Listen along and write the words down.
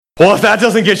Well, if that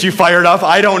doesn't get you fired up,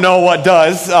 I don't know what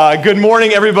does. Good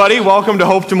morning, everybody. Welcome to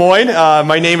Hope Des Moines.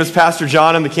 My name is Pastor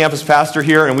John. I'm the campus pastor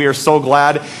here, and we are so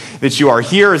glad that you are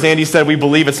here. As Andy said, we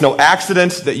believe it's no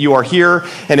accident that you are here.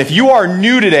 And if you are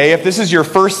new today, if this is your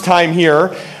first time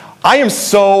here, I am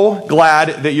so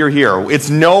glad that you're here. It's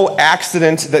no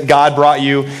accident that God brought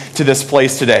you to this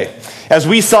place today. As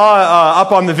we saw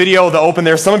up on the video, the open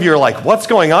there, some of you are like, what's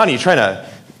going on? Are you trying to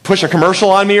push a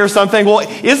commercial on me or something? Well,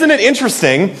 isn't it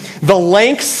interesting the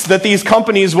lengths that these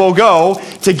companies will go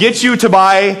to get you to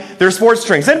buy their sports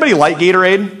drinks? Anybody like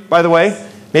Gatorade, by the way?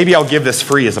 Maybe I'll give this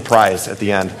free as a prize at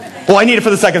the end. Well, I need it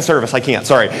for the second service. I can't,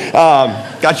 sorry.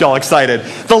 Got you all excited.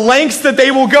 The lengths that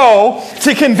they will go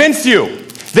to convince you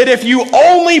that if you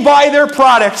only buy their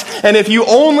product and if you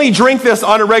only drink this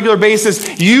on a regular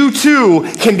basis, you too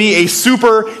can be a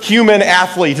superhuman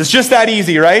athlete. It's just that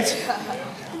easy, right?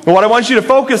 And what I want you to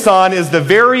focus on is the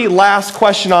very last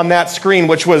question on that screen,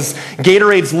 which was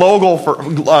Gatorade's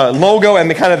logo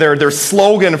and the kind of their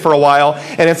slogan for a while.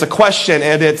 And it's a question,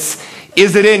 and it's,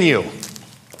 is it in you?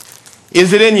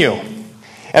 Is it in you?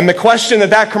 And the question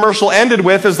that commercial ended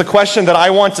with is the question that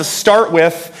I want to start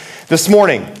with this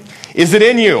morning. Is it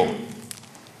in you?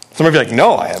 Some of you are like,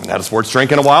 no, I haven't had a sports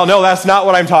drink in a while. No, that's not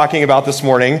what I'm talking about this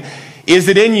morning. Is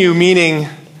it in you, meaning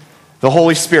the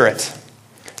Holy Spirit?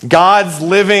 God's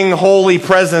living, holy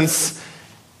presence,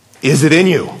 is it in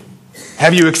you?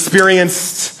 Have you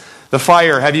experienced the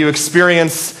fire? Have you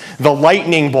experienced the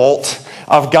lightning bolt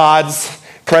of God's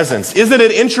presence? Isn't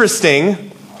it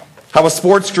interesting how a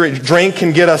sports drink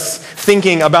can get us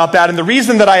thinking about that? And the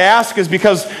reason that I ask is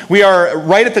because we are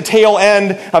right at the tail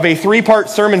end of a 3-part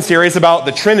sermon series about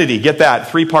the Trinity. Get that?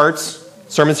 3 parts.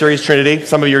 Sermon series, Trinity.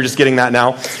 Some of you are just getting that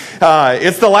now.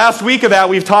 It's the last week of that.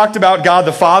 We've talked about God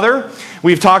the Father.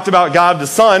 We've talked about God the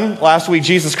Son. Last week,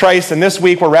 Jesus Christ. And this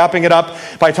week, we're wrapping it up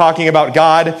by talking about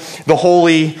God the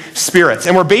Holy Spirit.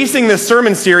 And we're basing this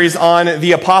sermon series on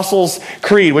the Apostles'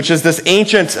 Creed, which is this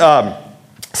ancient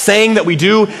saying that we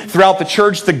do throughout the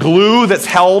church, the glue that's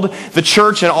held the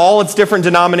church and all its different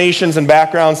denominations and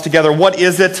backgrounds together. What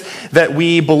is it that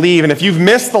we believe? And if you've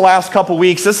missed the last couple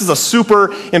weeks, this is a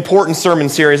super important sermon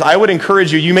series. I would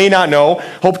encourage you, you may not know,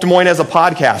 Hope Des Moines has a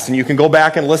podcast, and you can go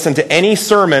back and listen to any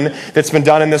sermon that's been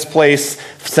done in this place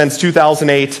since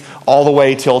 2008 all the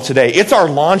way till today. It's our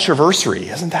launch anniversary.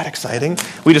 Isn't that exciting?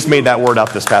 We just made that word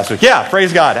up this past week. Yeah,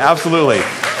 praise God. Absolutely.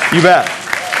 You bet.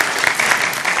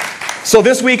 So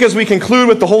this week, as we conclude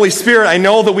with the Holy Spirit, I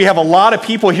know that we have a lot of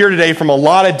people here today from a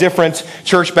lot of different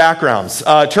church backgrounds.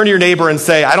 Turn to your neighbor and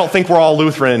say, I don't think we're all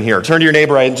Lutheran in here. Turn to your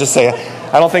neighbor and just say,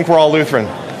 I don't think we're all Lutheran.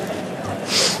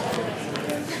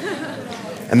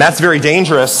 And that's very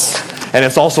dangerous, and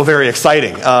it's also very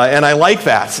exciting. And I like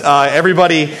that.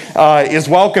 Everybody is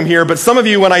welcome here. But some of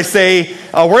you, when I say,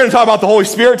 we're going to talk about the Holy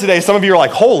Spirit today, some of you are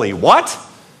like, holy, what?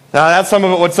 That's some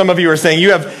of what some of you are saying.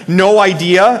 You have no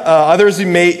idea. Others who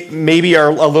maybe are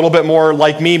a little bit more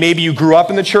like me. Maybe you grew up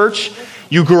in the church.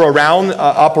 You grew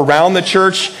up around the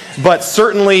church. But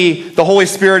certainly the Holy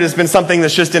Spirit has been something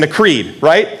that's just in a creed,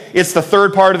 right? It's the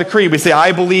third part of the creed. We say,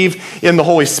 I believe in the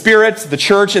Holy Spirit, the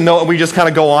church, and we just kind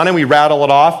of go on and we rattle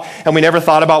it off, and we never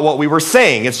thought about what we were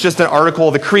saying. It's just an article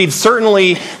of the creed.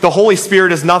 Certainly the Holy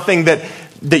Spirit is nothing that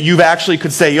you've actually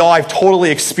could say, I've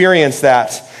totally experienced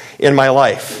that in my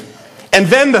life. And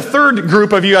then the third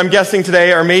group of you, I'm guessing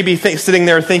today, are maybe sitting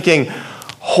there thinking,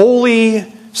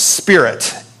 Holy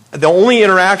Spirit. The only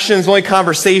interactions, only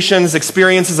conversations,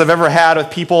 experiences I've ever had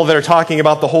with people that are talking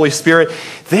about the Holy Spirit,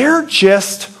 they're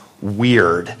just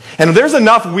weird. And there's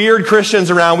enough weird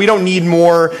Christians around. We don't need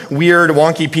more weird,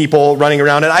 wonky people running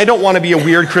around. And I don't want to be a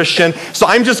weird Christian, so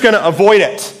I'm just going to avoid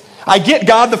it. I get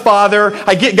God the Father.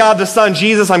 I get God the Son,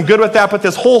 Jesus. I'm good with that. But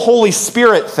this whole Holy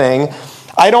Spirit thing,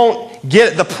 I don't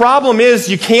get it. The problem is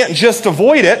you can't just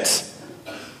avoid it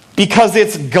because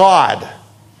it's God.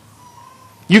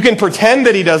 You can pretend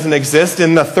that he doesn't exist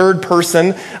in the third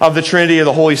person of the Trinity of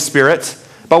the Holy Spirit,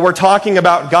 but we're talking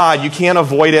about God. You can't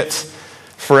avoid it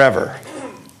forever.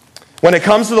 When it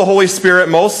comes to the Holy Spirit,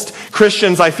 most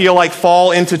Christians, I feel like,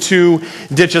 fall into 2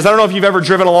 ditches. I don't know if you've ever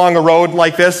driven along a road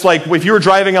like this. Like if you were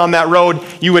driving on that road,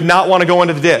 you would not want to go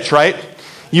into the ditch, right?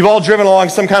 You've all driven along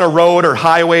some kind of road or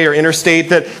highway or interstate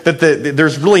that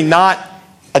there's really not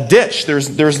a ditch.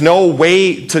 There's no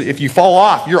way to, if you fall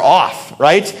off, you're off,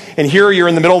 right? And here you're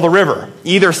in the middle of the river,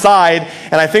 either side.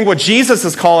 And I think what Jesus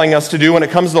is calling us to do when it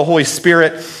comes to the Holy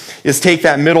Spirit is take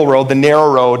that middle road, the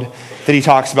narrow road that he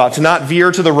talks about, to not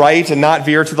veer to the right and not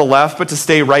veer to the left, but to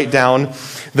stay right down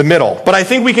the middle. But I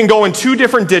think we can go in 2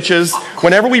 different ditches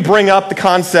whenever we bring up the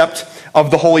concept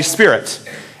of the Holy Spirit.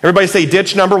 Everybody say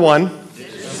ditch number 1.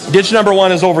 Ditch number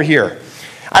 1 is over here.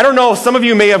 I don't know, some of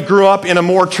you may have grew up in a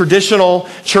more traditional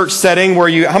church setting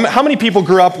where how many people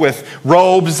grew up with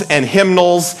robes and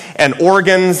hymnals and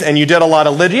organs and you did a lot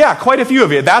of liturgy? Yeah, quite a few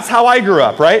of you. That's how I grew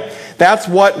up, right? That's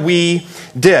what we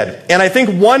did. And I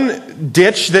think one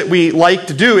ditch that we like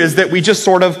to do is that we just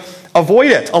sort of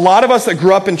avoid it. A lot of us that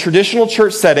grew up in traditional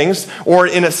church settings or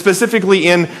specifically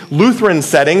in Lutheran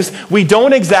settings, we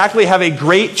don't exactly have a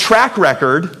great track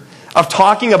record of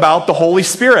talking about the Holy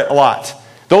Spirit a lot.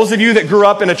 Those of you that grew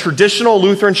up in a traditional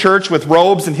Lutheran church with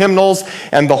robes and hymnals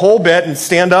and the whole bit and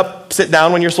stand up, sit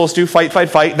down when you're supposed to, fight,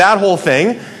 that whole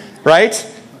thing, right?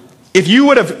 If you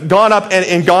would have gone up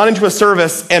and gone into a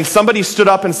service and somebody stood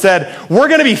up and said, we're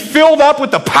going to be filled up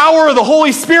with the power of the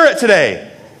Holy Spirit today.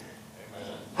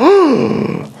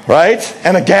 Right?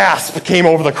 And a gasp came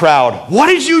over the crowd. What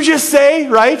did you just say?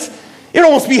 Right? It'd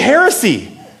almost be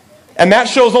heresy. And that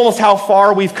shows almost how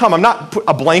far we've come. I'm not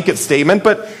a blanket statement,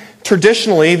 but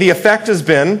traditionally, the effect has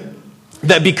been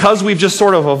that because we've just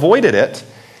sort of avoided it,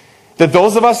 that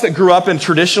those of us that grew up in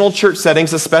traditional church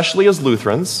settings, especially as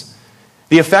Lutherans,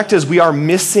 the effect is we are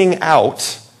missing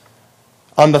out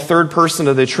on the third person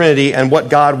of the Trinity and what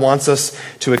God wants us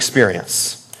to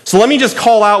experience. So let me just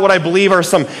call out what I believe are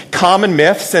some common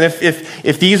myths, and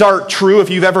if these are true, if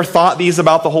you've ever thought these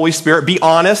about the Holy Spirit, be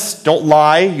honest, don't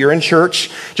lie, you're in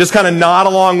church. Just kind of nod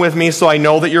along with me so I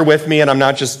know that you're with me and I'm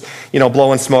not just,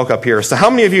 blowing smoke up here. So how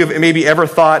many of you have maybe ever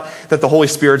thought that the Holy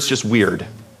Spirit's just weird?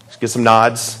 Just get some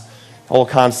nods. Whole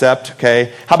concept,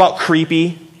 okay. How about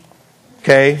creepy?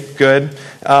 Okay, good.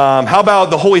 How about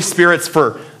the Holy Spirit's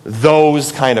for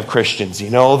those kind of Christians,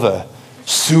 the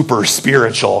super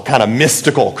spiritual, kind of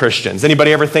mystical Christians?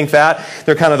 Anybody ever think that?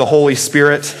 They're kind of the Holy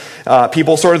Spirit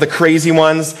people, sort of the crazy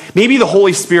ones. Maybe the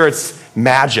Holy Spirit's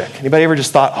magic. Anybody ever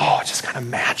just thought, it's just kind of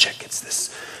magic. It's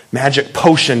this magic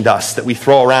potion dust that we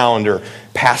throw around, or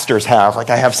pastors have. Like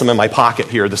I have some in my pocket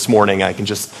here this morning. I can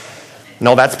just,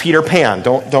 no, that's Peter Pan.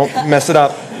 Don't mess it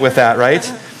up with that, right?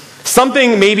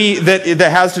 Something maybe that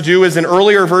has to do is in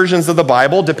earlier versions of the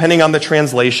Bible, depending on the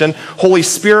translation, Holy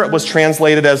Spirit was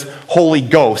translated as Holy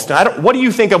Ghost. Now, what do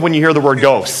you think of when you hear the word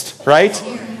ghost, right?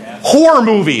 Horror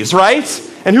movies,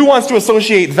 right? And who wants to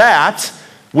associate that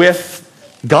with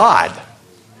God?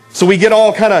 So we get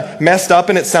all kind of messed up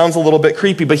and it sounds a little bit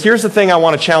creepy. But here's the thing I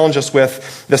want to challenge us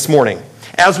with this morning.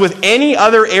 As with any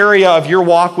other area of your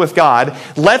walk with God,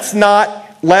 let's not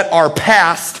let our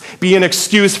past be an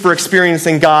excuse for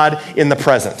experiencing God in the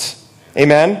present.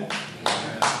 Amen?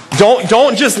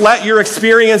 Don't just let your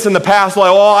experience in the past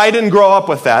like, I didn't grow up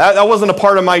with that. That wasn't a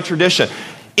part of my tradition.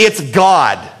 It's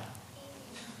God.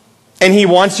 And He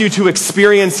wants you to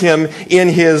experience Him in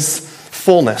His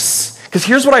fullness. Because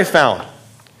here's what I found.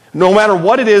 No matter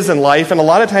what it is in life, and a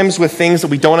lot of times with things that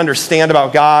we don't understand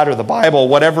about God or the Bible,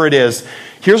 whatever it is,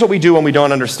 here's what we do when we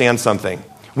don't understand something.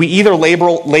 We either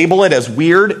label it as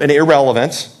weird and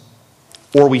irrelevant,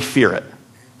 or we fear it.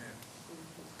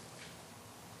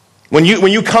 When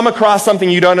you come across something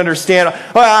you don't understand,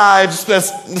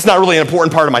 it's not really an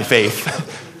important part of my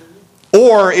faith.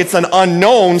 Or it's an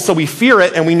unknown, so we fear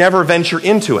it and we never venture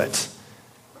into it.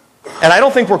 And I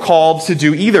don't think we're called to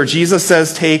do either. Jesus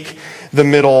says, take the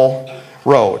middle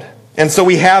road. And so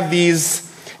we have these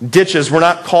ditches. We're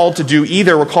not called to do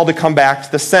either. We're called to come back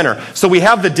to the center. So we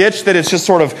have the ditch that is just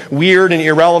sort of weird and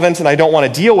irrelevant, and I don't want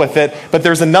to deal with it. But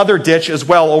there's another ditch as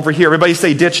well over here. Everybody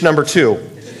say ditch number 2.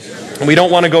 And we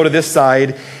don't want to go to this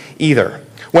side either.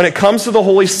 When it comes to the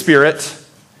Holy Spirit,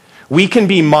 we can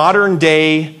be modern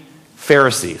day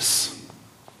Pharisees.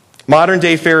 Modern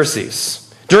day Pharisees.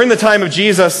 During the time of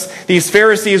Jesus, these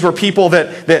Pharisees were people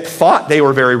that thought they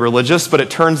were very religious, but it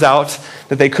turns out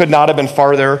that they could not have been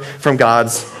farther from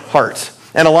God's heart.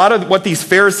 And a lot of what these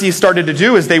Pharisees started to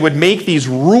do is they would make these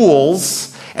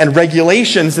rules and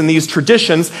regulations and these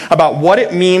traditions about what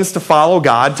it means to follow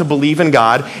God, to believe in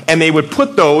God, and they would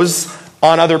put those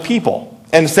on other people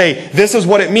and say, this is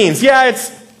what it means. Yeah,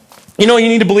 it's, you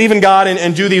need to believe in God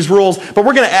and do these rules, but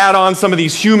we're going to add on some of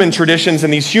these human traditions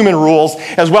and these human rules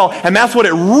as well. And that's what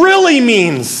it really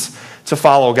means to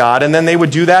follow God. And then they would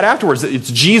do that afterwards.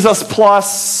 It's Jesus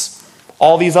plus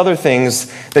all these other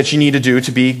things that you need to do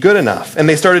to be good enough. And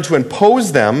they started to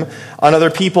impose them on other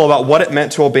people about what it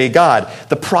meant to obey God.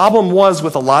 The problem was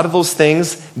with a lot of those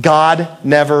things, God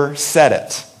never said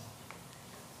it.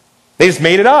 They just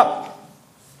made it up.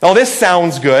 Oh, this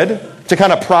sounds good, to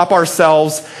kind of prop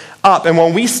ourselves up. And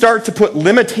when we start to put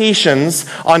limitations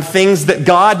on things that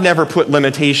God never put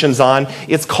limitations on,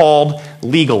 it's called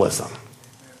legalism.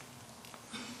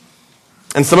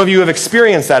 And some of you have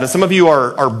experienced that, and some of you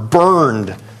are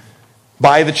burned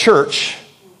by the church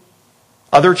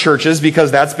other churches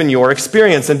because that's been your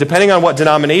experience. And depending on what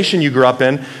denomination you grew up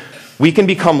in, we can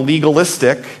become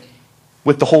legalistic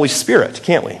with the Holy Spirit,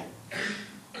 can't we?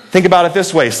 Think about it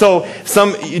this way. So,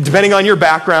 depending on your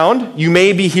background, you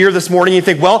may be here this morning and you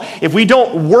think, well, if we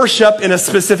don't worship in a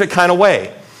specific kind of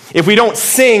way, if we don't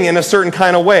sing in a certain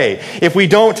kind of way, if we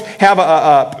don't have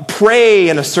a pray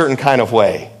in a certain kind of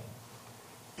way,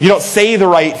 if you don't say the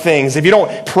right things, if you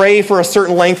don't pray for a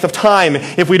certain length of time,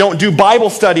 if we don't do Bible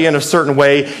study in a certain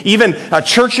way, even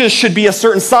churches should be a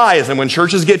certain size. And when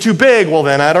churches get too big, well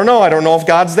then I don't know if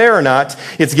God's there or not.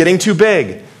 It's getting too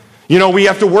big. You know, we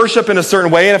have to worship in a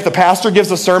certain way, and if the pastor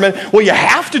gives a sermon, well, you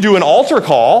have to do an altar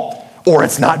call, or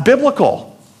it's not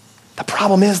biblical. The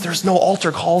problem is there's no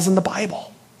altar calls in the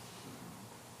Bible.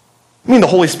 I mean, the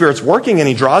Holy Spirit's working, and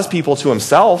he draws people to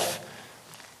himself,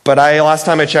 but last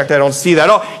time I checked, I don't see that.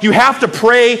 Oh, you have to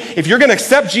pray. If you're going to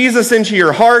accept Jesus into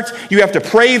your heart, you have to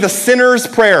pray the sinner's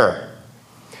prayer.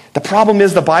 The problem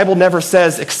is the Bible never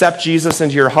says accept Jesus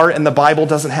into your heart, and the Bible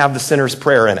doesn't have the sinner's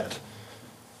prayer in it.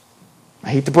 I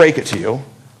hate to break it to you,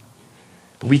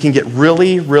 but we can get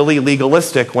really, really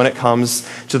legalistic when it comes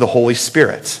to the Holy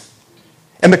Spirit.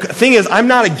 And the thing is, I'm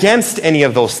not against any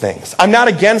of those things. I'm not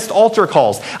against altar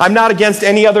calls. I'm not against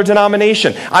any other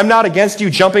denomination. I'm not against you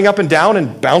jumping up and down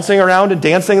and bouncing around and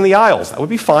dancing in the aisles. That would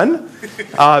be fun.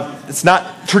 It's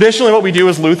not traditionally what we do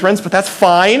as Lutherans, but that's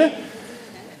fine.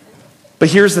 But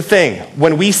here's the thing.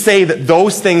 When we say that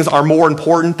those things are more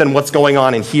important than what's going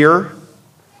on in here,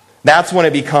 that's when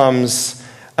it becomes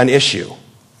an issue.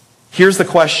 Here's the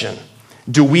question.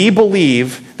 Do we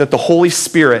believe that the Holy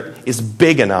Spirit is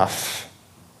big enough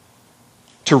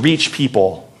to reach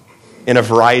people in a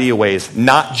variety of ways,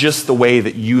 not just the way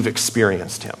that you've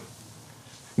experienced him?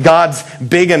 God's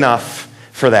big enough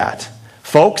for that.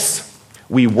 Folks,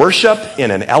 we worship in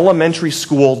an elementary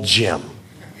school gym.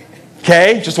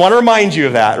 Okay? Just want to remind you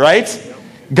of that, right?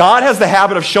 God has the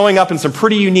habit of showing up in some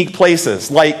pretty unique places,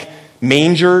 like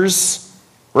mangers,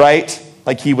 right?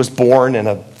 Like he was born in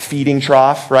a feeding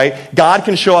trough, right? God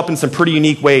can show up in some pretty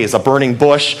unique ways. A burning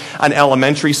bush, an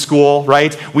elementary school,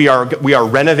 right? We are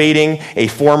renovating a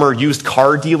former used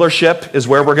car dealership is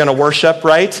where we're going to worship,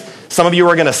 right? Some of you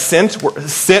are going to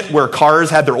sit where cars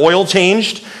had their oil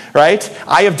changed, right?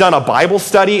 I have done a Bible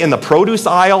study in the produce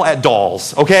aisle at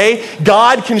Dolls, okay?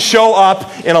 God can show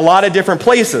up in a lot of different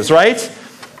places, right?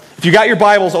 If you got your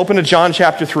Bibles, open to John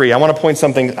chapter 3. I want to point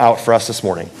something out for us this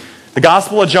morning. The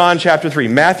Gospel of John chapter 3.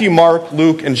 Matthew, Mark,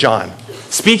 Luke, and John.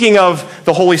 Speaking of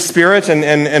the Holy Spirit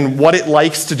and what it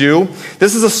likes to do,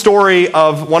 this is a story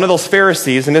of one of those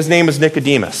Pharisees, and his name is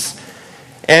Nicodemus.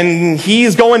 And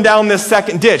he's going down this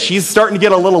second ditch. He's starting to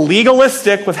get a little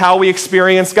legalistic with how we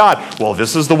experience God. Well,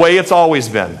 this is the way it's always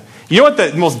been. You know what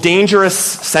the most dangerous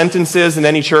sentence is in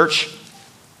any church?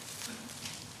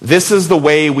 This is the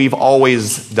way we've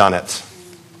always done it.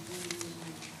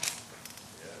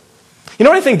 You know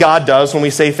what I think God does when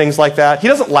we say things like that? He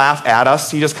doesn't laugh at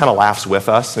us. He just kind of laughs with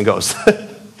us and goes,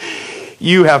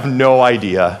 you have no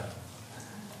idea.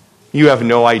 You have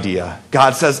no idea.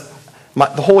 God says,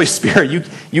 the Holy Spirit,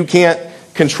 you can't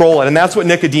control it. And that's what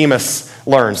Nicodemus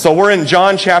learned. So we're in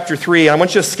John chapter 3, and I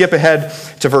want you to skip ahead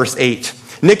to verse 8.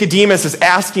 Nicodemus is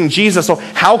asking Jesus, so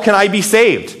how can I be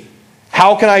saved?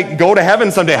 How can I go to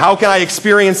heaven someday? How can I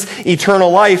experience eternal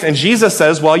life? And Jesus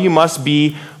says, well, you must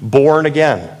be born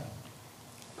again.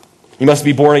 You must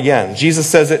be born again. Jesus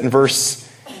says it in verse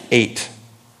 8.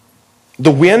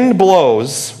 The wind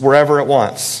blows wherever it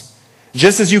wants.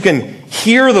 Just as you can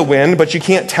hear the wind, but you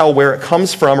can't tell where it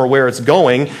comes from or where it's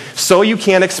going, so you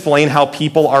can't explain how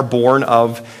people are born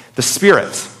of the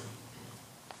Spirit.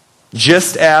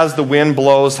 Just as the wind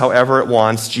blows however it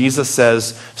wants, Jesus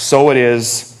says, so it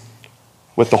is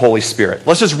with the Holy Spirit.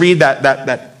 Let's just read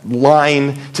that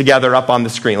line together up on the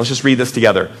screen. Let's just read this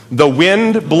together. The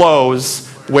wind blows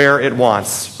where it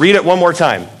wants. Read it one more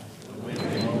time.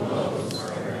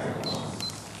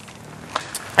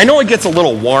 I know it gets a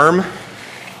little warm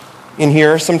in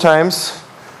here sometimes,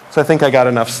 so I think I got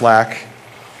enough slack.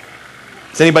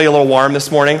 Is anybody a little warm this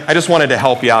morning? I just wanted to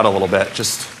help you out a little bit.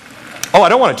 I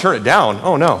don't want to turn it down.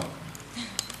 Oh, no.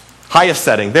 Highest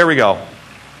setting. There we go.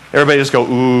 Everybody just go,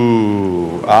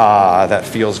 ooh, that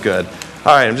feels good.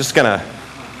 All right, I'm just going to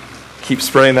keep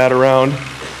spraying that around.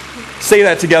 Say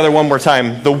that together one more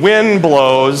time. The wind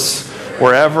blows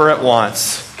wherever it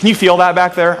wants. Can you feel that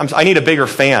back there? I need a bigger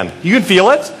fan. You can feel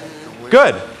it?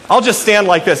 Good. I'll just stand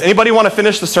like this. Anybody want to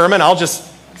finish the sermon? I'll just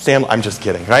stand. I'm just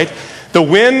kidding, right? The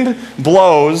wind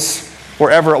blows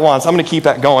wherever it wants. I'm going to keep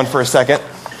that going for a second.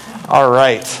 All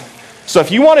right. So if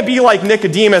you want to be like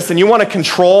Nicodemus and you want to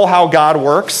control how God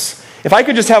works, if I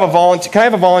could just have a volunteer. Can I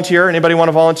have a volunteer? Anybody want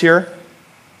to volunteer?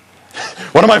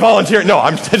 What am I volunteering? No,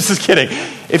 I'm just kidding.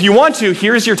 If you want to,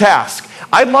 here's your task.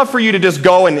 I'd love for you to just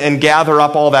go and gather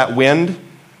up all that wind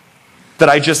that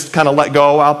I just kind of let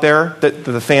go out there,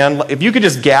 the fan. If you could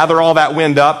just gather all that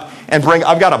wind up and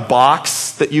I've got a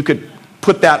box that you could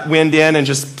put that wind in and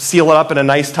just seal it up in a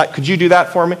nice tight. Could you do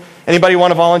that for me? Anybody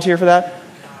want to volunteer for that?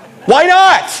 Why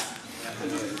not?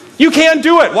 You can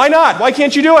do it. Why not? Why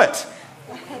can't you do it?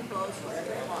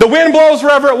 The wind blows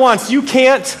wherever it wants. You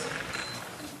can't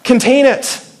contain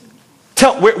it.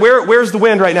 Where's the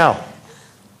wind right now?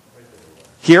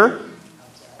 Here?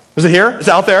 Is it here? It's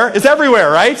out there? It's everywhere,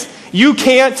 right? You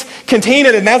can't contain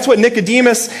it, and that's what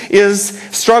Nicodemus is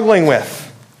struggling with.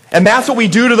 And that's what we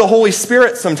do to the Holy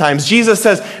Spirit sometimes. Jesus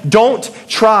says, don't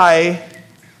try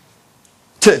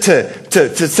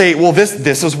to say, well,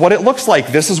 this is what it looks like.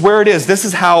 This is where it is. This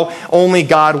is how only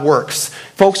God works.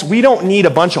 Folks, we don't need a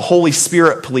bunch of Holy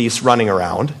Spirit police running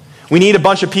around. We need a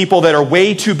bunch of people that are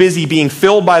way too busy being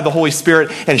filled by the Holy Spirit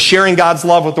and sharing God's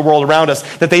love with the world around us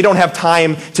that they don't have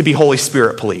time to be Holy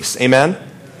Spirit police. Amen?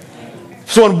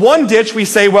 So in one ditch, we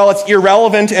say, well, it's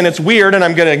irrelevant and it's weird and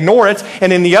I'm going to ignore it.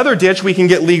 And in the other ditch, we can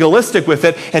get legalistic with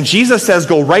it. And Jesus says,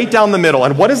 go right down the middle.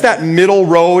 And what is that middle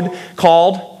road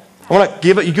called? I want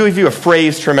to give you a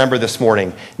phrase to remember this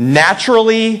morning.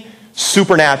 Naturally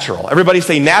supernatural. Everybody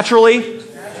say naturally.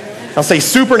 I'll say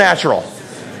supernatural.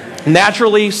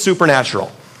 Naturally supernatural.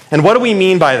 And what do we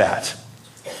mean by that?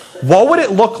 What would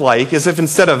it look like as if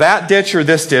instead of that ditch or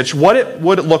this ditch, would it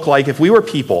look like if we were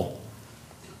people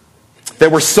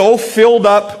that were so filled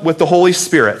up with the Holy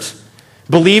Spirit,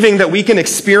 believing that we can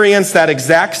experience that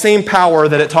exact same power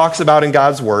that it talks about in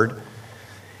God's Word,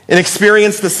 and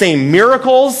experience the same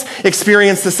miracles,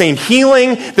 experience the same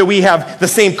healing, that we have the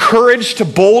same courage to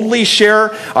boldly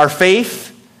share our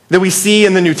faith that we see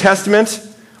in the New Testament?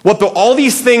 All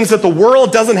these things that the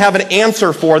world doesn't have an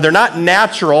answer for, they're not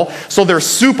natural, so they're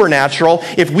supernatural.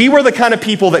 If we were the kind of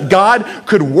people that God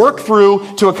could work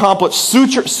through to accomplish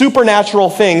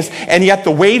supernatural things, and yet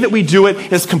the way that we do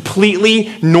it is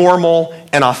completely normal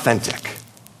and authentic.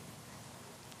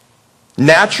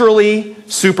 Naturally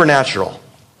supernatural.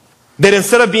 That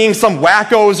instead of being some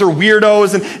wackos or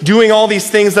weirdos and doing all these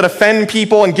things that offend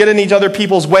people and get in each other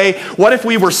people's way, what if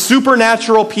we were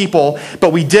supernatural people,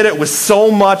 but we did it with so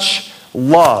much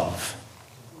love?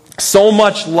 So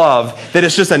much love that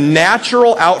it's just a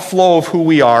natural outflow of who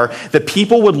we are, that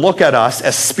people would look at us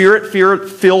as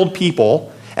spirit-filled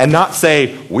people and not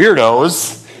say,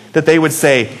 weirdos, that they would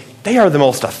say, they are the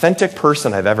most authentic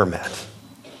person I've ever met.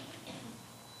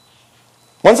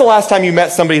 When's the last time you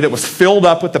met somebody that was filled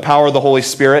up with the power of the Holy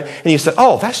Spirit and you said,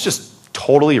 oh, that's just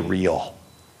totally real?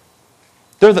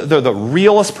 They're the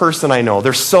realest person I know.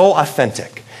 They're so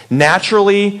authentic,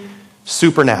 naturally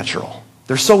supernatural.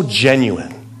 They're so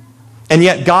genuine. And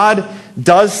yet God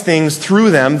does things through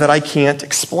them that I can't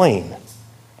explain.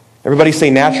 Everybody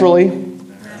say naturally.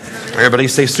 Everybody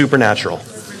say supernatural.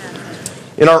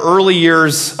 In our early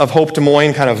years of Hope Des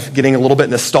Moines, kind of getting a little bit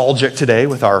nostalgic today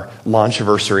with our launch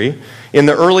anniversary. In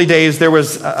the early days, there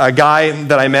was a guy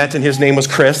that I met, and his name was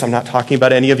Chris. I'm not talking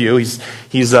about any of you. He's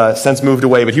since moved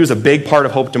away, but he was a big part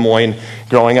of Hope Des Moines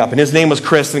growing up. And his name was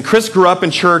Chris. And Chris grew up in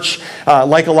church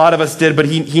like a lot of us did, but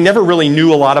he never really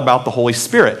knew a lot about the Holy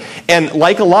Spirit. And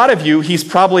like a lot of you, he's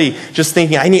probably just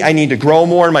thinking, I need to grow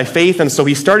more in my faith. And so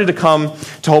he started to come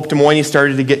to Hope Des Moines. He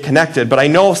started to get connected. But I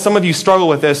know some of you struggle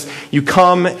with this. You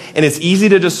come, and it's easy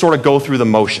to just sort of go through the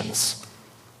motions.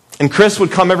 And Chris would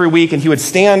come every week, and he would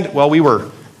stand, well, we were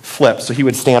flipped, so he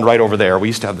would stand right over there. We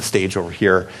used to have the stage over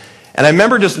here. And I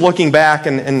remember just looking back,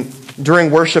 and during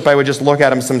worship, I would just look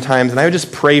at him sometimes, and I would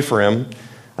just pray for him,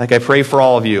 like I pray for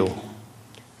all of you,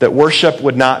 that worship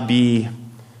would not be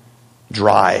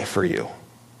dry for you.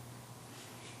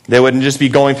 They wouldn't just be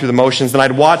going through the motions. And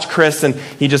I'd watch Chris, and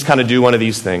he'd just kind of do one of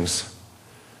these things.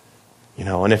 You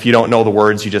know, and if you don't know the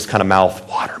words, you just kind of mouth,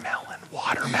 watermelon,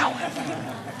 watermelon.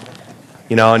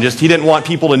 You know, and just he didn't want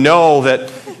people to know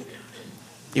that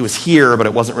it was here, but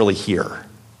it wasn't really here.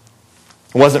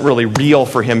 It wasn't really real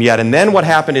for him yet. And then what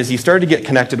happened is he started to get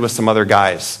connected with some other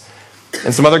guys.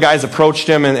 And some other guys approached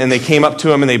him, and they came up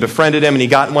to him, and they befriended him, and he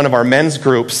got in one of our men's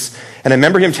groups. And I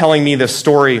remember him telling me this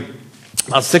story.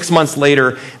 About 6 months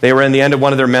later, they were in the end of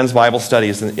one of their men's Bible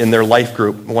studies in their life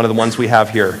group, one of the ones we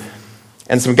have here.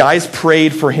 And some guys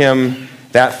prayed for him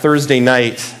that Thursday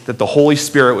night that the Holy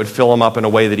Spirit would fill him up in a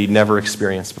way that he'd never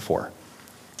experienced before.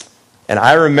 And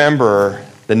I remember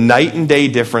the night and day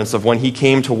difference of when he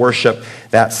came to worship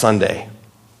that Sunday.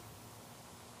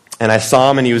 And I saw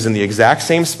him, and he was in the exact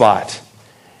same spot,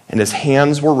 and his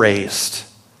hands were raised,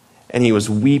 and he was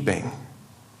weeping.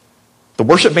 The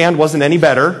worship band wasn't any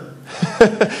better.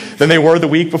 than they were the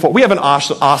week before. We have an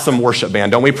awesome worship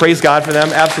band, don't we? Praise God for them.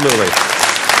 Absolutely.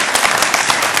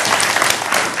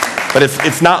 But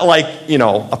it's not like,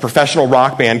 a professional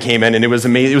rock band came in and it was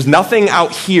amazing. It was nothing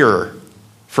out here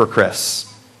for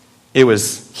Chris. It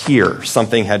was here.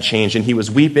 Something had changed, and he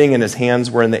was weeping and his hands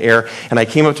were in the air. And I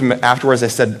came up to him afterwards. I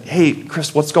said, "Hey,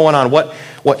 Chris, what's going on?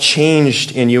 What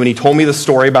changed in you?" And he told me the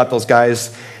story about those guys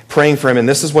praying for him. And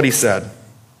this is what he said.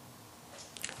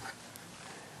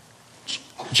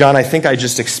 "John, I think I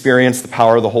just experienced the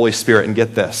power of the Holy Spirit. And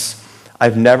get this,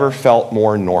 I've never felt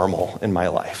more normal in my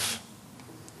life.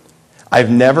 I've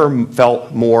never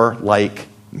felt more like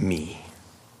me."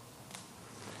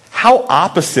 How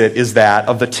opposite is that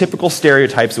of the typical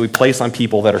stereotypes that we place on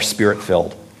people that are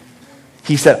spirit-filled?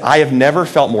 He said, "I have never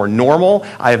felt more normal.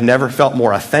 I have never felt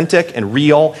more authentic and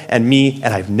real and me,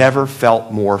 and I've never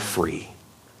felt more free."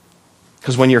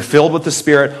 Because when you're filled with the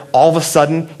Spirit, all of a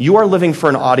sudden, you are living for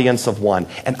an audience of one.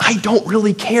 And I don't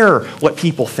really care what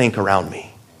people think around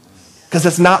me. Because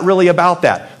it's not really about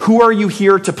that. Who are you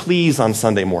here to please on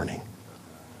Sunday morning?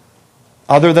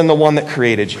 Other than the one that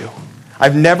created you.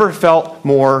 I've never felt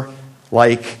more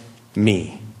like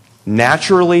me.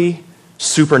 Naturally,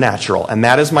 supernatural. And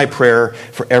that is my prayer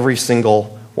for every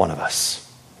single one of us.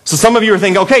 So some of you are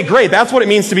thinking, okay, great, that's what it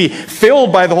means to be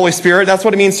filled by the Holy Spirit. That's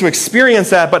what it means to experience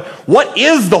that. But what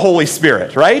is the Holy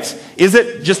Spirit, right? Is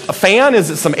it just a fan? Is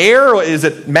it some air? Is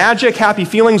it magic, happy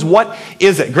feelings? What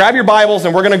is it? Grab your Bibles,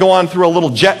 and we're going to go on through a little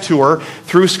jet tour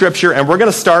through Scripture. And we're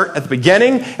going to start at the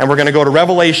beginning, and we're going to go to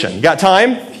Revelation. You got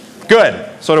time? Good.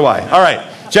 So do I. All right.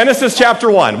 Genesis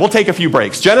chapter 1. We'll take a few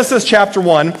breaks. Genesis chapter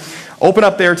 1. Open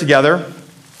up there together.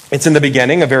 It's in the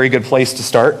beginning, a very good place to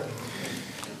start.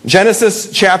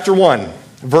 Genesis chapter 1,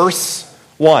 verse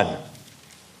 1.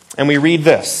 And we read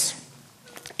this.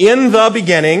 "In the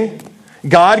beginning,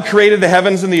 God created the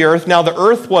heavens and the earth. Now the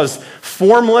earth was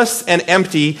formless and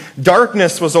empty.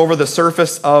 Darkness was over the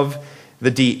surface of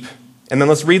the deep." And then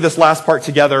let's read this last part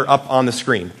together up on the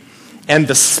screen. "And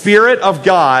the Spirit of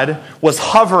God was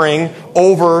hovering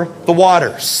over the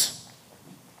waters."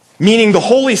 Meaning the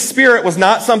Holy Spirit was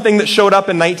not something that showed up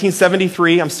in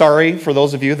 1973. I'm sorry for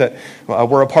those of you that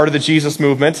were a part of the Jesus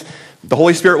movement. The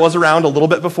Holy Spirit was around a little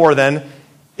bit before then.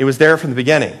 It was there from the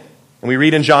beginning. And we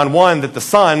read in John 1 that the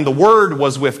Son, the Word,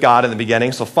 was with God in the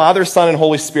beginning. So Father, Son, and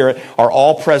Holy Spirit are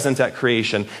all present at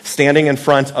creation, standing in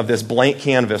front of this blank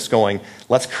canvas going,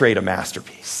 let's create a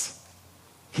masterpiece.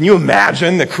 Can you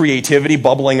imagine the creativity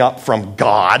bubbling up from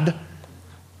God,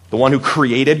 the one who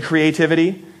created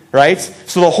creativity? Right?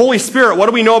 So the Holy Spirit, what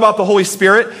do we know about the Holy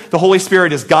Spirit? The Holy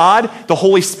Spirit is God. The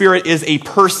Holy Spirit is a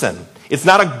person. It's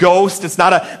not a ghost. It's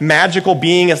not a magical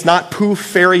being. It's not poof,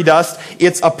 fairy dust.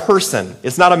 It's a person.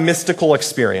 It's not a mystical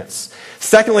experience.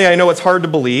 Secondly, I know it's hard to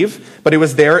believe, but it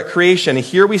was there at creation. And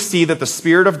here we see that the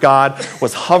Spirit of God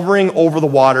was hovering over the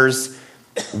waters,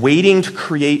 waiting to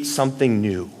create something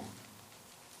new.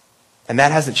 And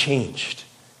that hasn't changed.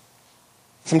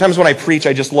 Sometimes when I preach,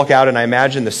 I just look out and I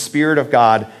imagine the Spirit of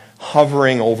God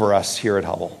hovering over us here at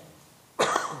Hubble,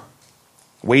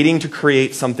 waiting to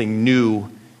create something new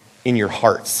in your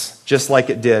hearts, just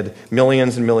like it did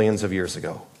millions and millions of years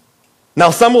ago. Now,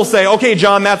 some will say, okay,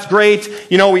 John, that's great.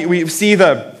 You know, we see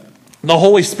the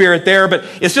Holy Spirit there, but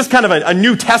it's just kind of a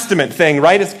New Testament thing,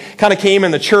 right? It kind of came in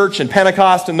the church and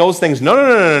Pentecost and those things.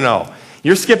 No.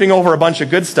 You're skipping over a bunch of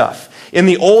good stuff. In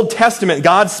the Old Testament,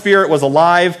 God's Spirit was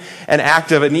alive and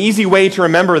active. An easy way to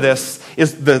remember this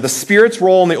is the Spirit's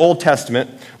role in the Old Testament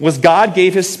was God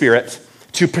gave His Spirit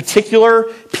to particular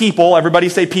people. Everybody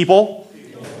say people.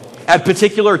 At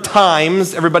particular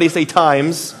times. Everybody say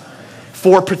times.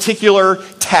 For particular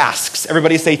tasks.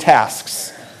 Everybody say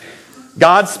tasks.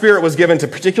 God's Spirit was given to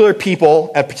particular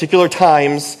people at particular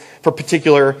times for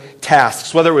particular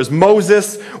tasks. Whether it was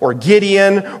Moses or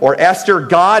Gideon or Esther,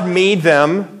 God made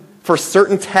them for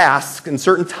certain tasks and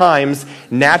certain times,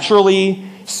 naturally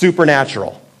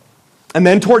supernatural. And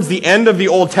then towards the end of the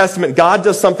Old Testament, God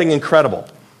does something incredible.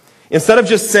 Instead of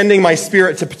just sending my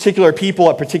Spirit to particular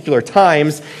people at particular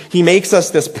times, He makes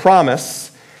us this promise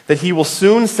that He will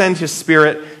soon send His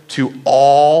Spirit to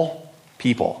all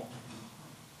people.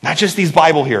 Not just these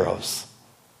Bible heroes,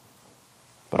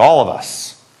 but all of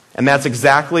us. And that's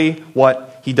exactly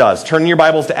what He does. Turn in your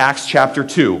Bibles to Acts chapter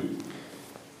 2.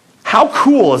 How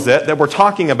cool is it that we're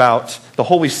talking about the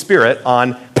Holy Spirit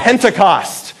on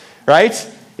Pentecost, right?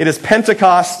 It is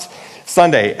Pentecost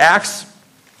Sunday. Acts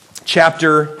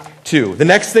chapter 2. The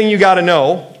next thing you got to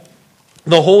know,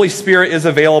 the Holy Spirit is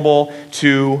available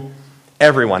to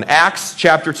everyone. Acts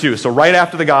chapter 2. So right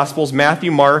after the Gospels,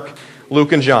 Matthew, Mark,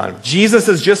 Luke, and John. Jesus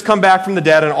has just come back from the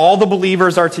dead, and all the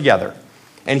believers are together.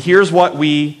 And here's what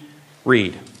we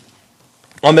read.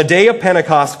 On the day of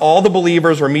Pentecost, all the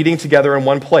believers were meeting together in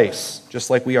one place, just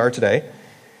like we are today.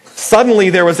 Suddenly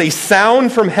there was a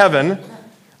sound from heaven,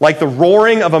 like the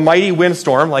roaring of a mighty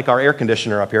windstorm, like our air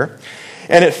conditioner up here,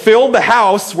 and it filled the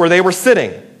house where they were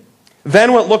sitting.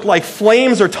 Then what looked like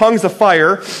flames or tongues of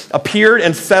fire appeared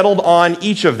and settled on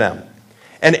each of them.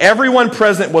 And everyone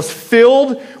present was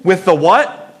filled with the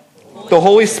what? The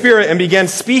Holy Spirit, and began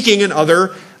speaking in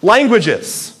other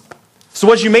languages. So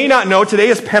what you may not know, today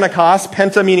is Pentecost,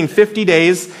 Penta meaning 50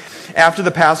 days after the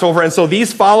Passover. And so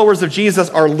these followers of Jesus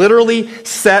are literally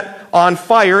set on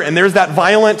fire, and there's that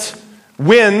violent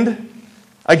wind,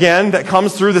 again, that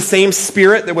comes through the same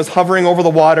Spirit that was hovering over the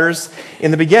waters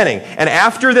in the beginning. And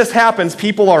after this happens,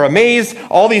 people are amazed.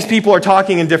 All these people are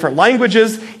talking in different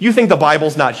languages. You think the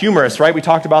Bible's not humorous, right? We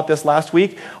talked about this last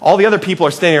week. All the other people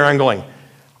are standing around going,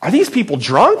 are these people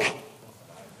drunk?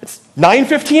 It's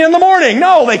 9:15 in the morning.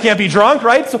 No, they can't be drunk,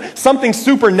 right? So something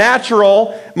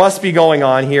supernatural must be going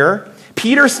on here.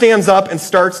 Peter stands up and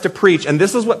starts to preach. And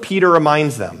this is what Peter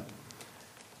reminds them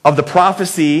of, the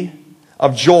prophecy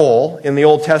of Joel in the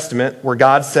Old Testament, where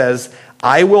God says,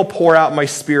 I will pour out my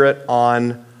Spirit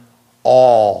on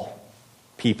all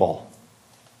people,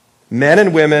 men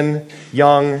and women,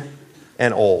 young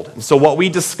and old. And so what we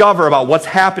discover about what's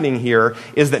happening here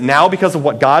is that now, because of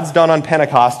what God's done on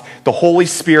Pentecost, the Holy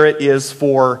Spirit is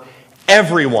for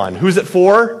everyone. Who's it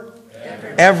for?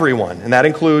 Everyone. And that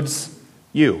includes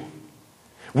you.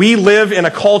 We live in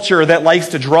a culture that likes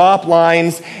to draw up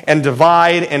lines and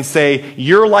divide and say,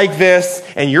 you're like this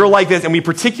and you're like this. And we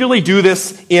particularly do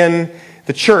this in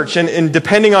the church. And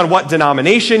depending on what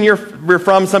denomination you're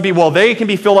from, some people, well, they can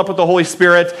be filled up with the Holy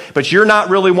Spirit, but you're not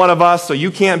really one of us, so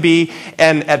you can't be.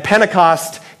 And at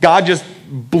Pentecost, God just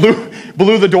blew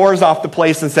the doors off the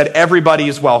place and said, everybody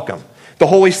is welcome. The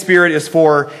Holy Spirit is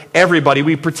for everybody.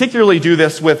 We particularly do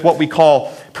this with what we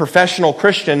call professional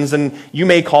Christians, and you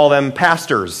may call them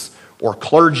pastors or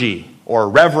clergy or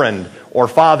reverend or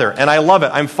father. And I love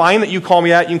it. I'm fine that you call me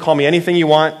that. You can call me anything you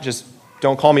want. Just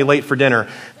don't call me late for dinner.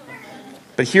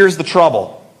 But here's the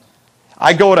trouble.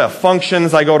 I go to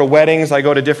functions, I go to weddings, I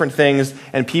go to different things,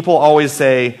 and people always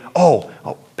say, oh,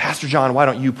 Pastor John, why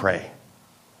don't you pray?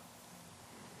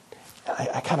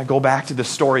 I kind of go back to the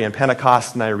story in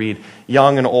Pentecost, and I read,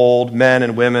 young and old, men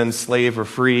and women, slave or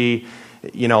free,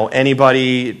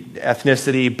 anybody,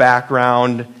 ethnicity,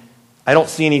 background. I don't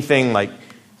see anything like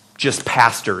just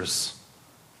pastors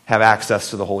have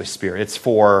access to the Holy Spirit. It's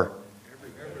for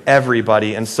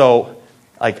everybody. And so,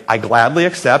 I gladly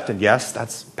accept, and yes,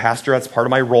 that's pastor, that's part of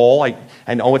my role.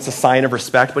 I know it's a sign of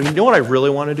respect, but you know what I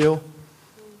really want to do?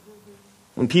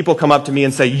 When people come up to me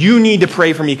and say, you need to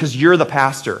pray for me because you're the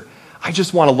pastor, I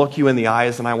just want to look you in the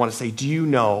eyes and I want to say, do you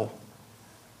know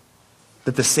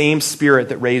that the same Spirit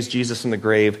that raised Jesus from the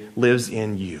grave lives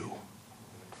in you,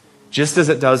 just as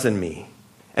it does in me?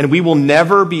 And we will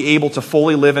never be able to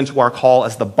fully live into our call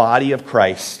as the body of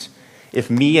Christ if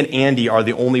me and Andy are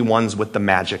the only ones with the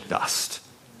magic dust.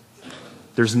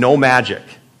 There's no magic.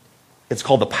 It's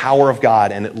called the power of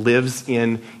God, and it lives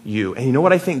in you. And you know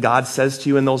what I think God says to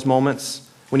you in those moments?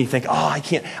 When you think, I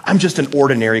can't, I'm just an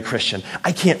ordinary Christian.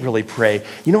 I can't really pray.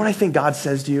 You know what I think God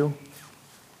says to you?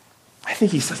 I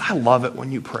think he says, I love it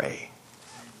when you pray.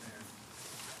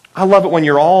 I love it when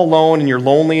you're all alone and you're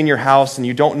lonely in your house and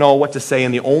you don't know what to say,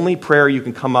 and the only prayer you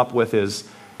can come up with is,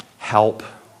 help.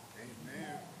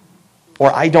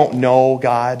 Or, I don't know,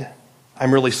 God.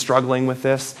 I'm really struggling with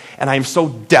this, and I'm so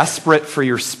desperate for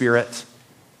your Spirit.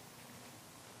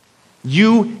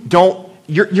 You're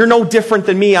no different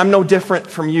than me. I'm no different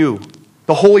from you.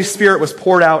 The Holy Spirit was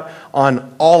poured out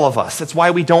on all of us. That's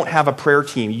why we don't have a prayer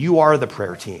team. You are the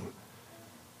prayer team.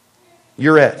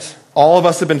 You're it. All of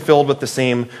us have been filled with the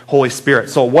same Holy Spirit.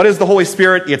 So what is the Holy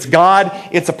Spirit? It's God.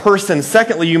 It's a person.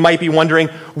 Secondly, you might be wondering,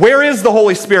 where is the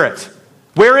Holy Spirit?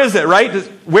 Where is it, right?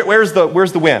 Where's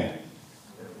the wind?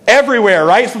 Everywhere,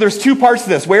 right? So there's two parts to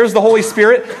this. Where's the Holy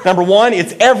Spirit? Number one,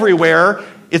 it's everywhere.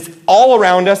 It's all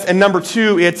around us. And number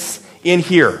two, it's in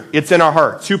here. It's in our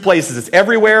heart. Two places. It's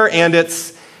everywhere and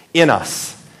it's in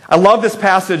us. I love this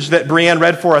passage that Brianne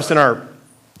read for us in our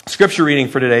scripture reading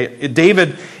for today.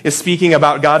 David is speaking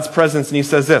about God's presence, and he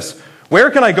says this, where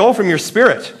can I go from your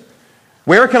Spirit?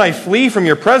 Where can I flee from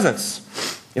your presence?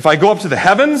 If I go up to the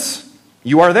heavens,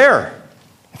 you are there.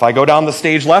 If I go down the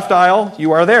stage left aisle,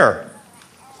 you are there.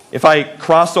 If I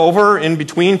cross over in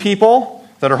between people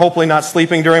that are hopefully not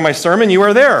sleeping during my sermon, you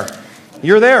are there.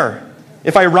 You're there.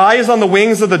 If I rise on the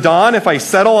wings of the dawn, if I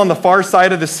settle on the far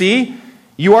side of the sea,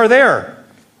 you are there.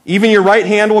 Even your right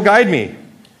hand will guide me.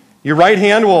 Your right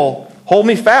hand will hold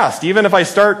me fast. Even if I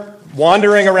start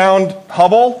wandering around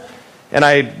Hubble and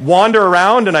I wander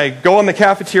around and I go in the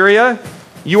cafeteria,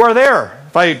 you are there.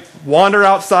 If I wander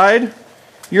outside,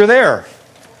 you're there.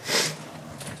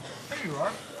 There you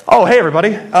are. Oh, hey,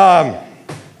 everybody.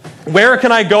 Where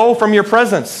can I go from your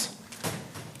presence?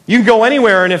 You can go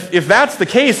anywhere, and if that's the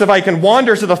case, if I can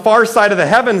wander to the far side of the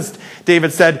heavens,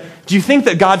 David said, do you think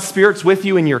that God's Spirit's with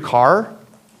you in your car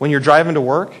when you're driving to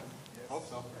work?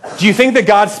 Do you think that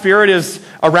God's Spirit is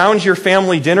around your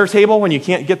family dinner table when you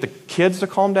can't get the kids to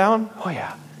calm down? Oh,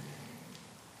 yeah.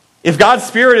 If God's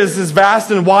Spirit is as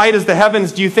vast and wide as the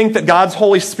heavens, do you think that God's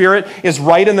Holy Spirit is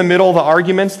right in the middle of the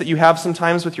arguments that you have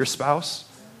sometimes with your spouse?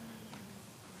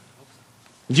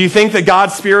 Do you think that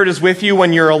God's Spirit is with you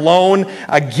when you're alone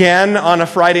again on a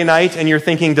Friday night and you're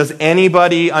thinking, does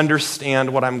anybody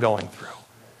understand what I'm going through?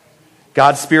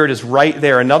 God's Spirit is right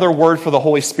there. Another word for the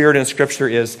Holy Spirit in Scripture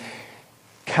is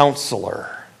counselor.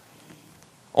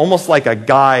 Almost like a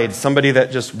guide, somebody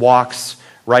that just walks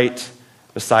right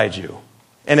beside you.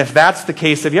 And if that's the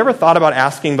case, have you ever thought about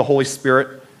asking the Holy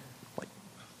Spirit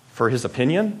for his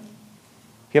opinion?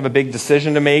 You have a big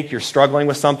decision to make, you're struggling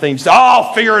with something, you say,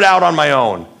 I'll figure it out on my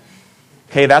own.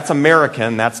 Okay, that's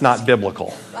American, that's not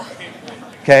biblical.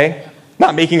 Okay?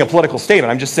 Not making a political statement,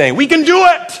 I'm just saying, we can do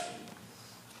it!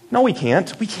 No, we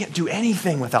can't. We can't do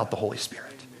anything without the Holy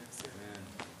Spirit.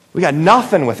 We got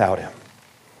nothing without him.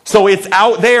 So it's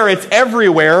out there, it's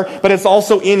everywhere, but it's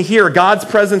also in here. God's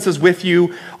presence is with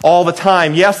you all the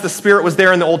time. Yes, the Spirit was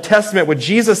there in the Old Testament. With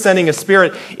Jesus sending a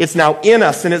Spirit, it's now in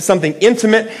us, and it's something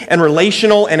intimate and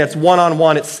relational, and it's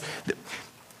one-on-one.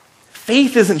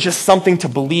 Faith isn't just something to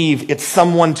believe, it's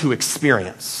someone to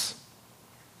experience.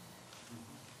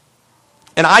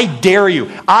 And I dare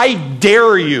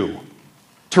you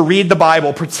to read the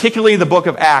Bible, particularly the book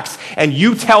of Acts, and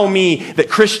you tell me that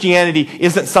Christianity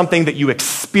isn't something that you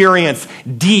experience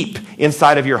deep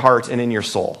inside of your heart and in your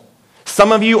soul.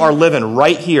 Some of you are living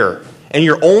right here, and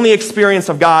your only experience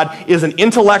of God is an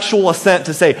intellectual assent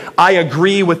to say, I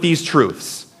agree with these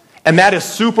truths. And that is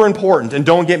super important, and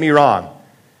don't get me wrong.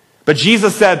 But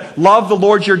Jesus said, love the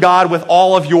Lord your God with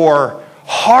all of your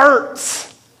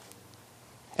heart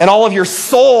and all of your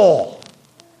soul.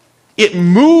 It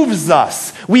moves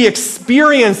us. We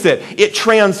experience it. It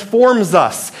transforms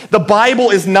us. The Bible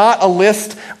is not a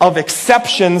list of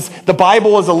exceptions. The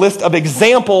Bible is a list of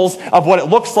examples of what it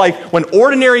looks like when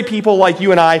ordinary people like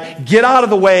you and I get out of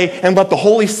the way and let the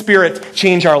Holy Spirit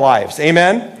change our lives.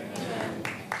 Amen?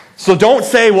 So don't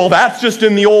say, well, that's just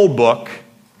in the old book.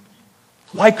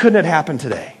 Why couldn't it happen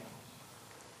today?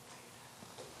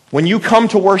 When you come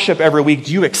to worship every week,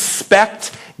 do you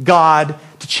expect God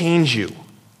to change you?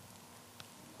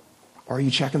 Or are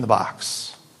you checking the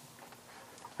box?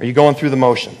 Are you going through the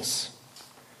motions?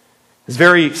 It's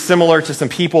very similar to some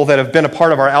people that have been a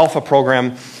part of our Alpha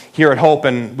program here at Hope,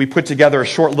 and we put together a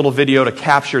short little video to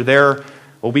capture their,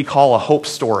 what we call a hope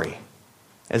story,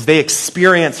 as they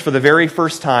experience for the very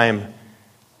first time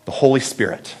the Holy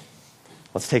Spirit.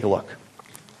 Let's take a look.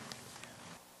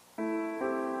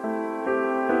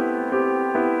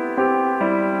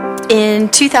 In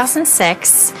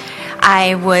 2006,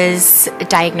 I was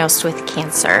diagnosed with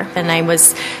cancer, and I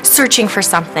was searching for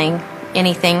something,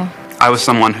 anything. I was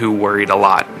someone who worried a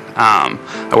lot.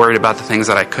 I worried about the things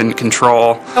that I couldn't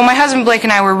control. So my husband Blake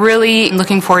and I were really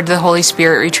looking forward to the Holy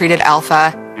Spirit retreat at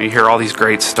Alpha. You hear all these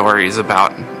great stories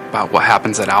about what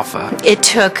happens at Alpha. It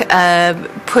took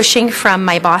pushing from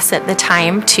my boss at the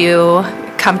time to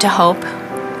come to Hope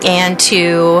and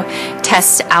to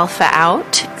test Alpha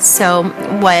out. So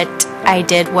what I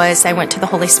did was I went to the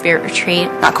Holy Spirit retreat.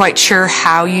 Not quite sure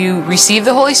how you receive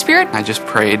the Holy Spirit. I just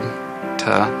prayed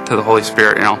to the Holy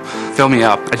Spirit, fill me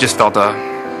up. I just felt a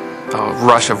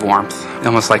rush of warmth,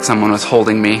 almost like someone was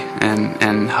holding me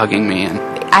and hugging me. And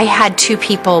I had two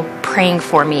people praying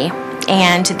for me,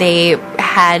 and they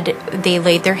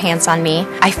laid their hands on me.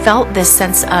 I felt this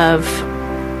sense of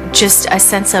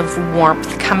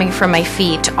warmth coming from my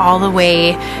feet all the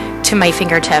way to my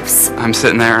fingertips. I'm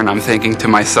sitting there and I'm thinking to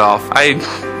myself, I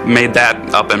made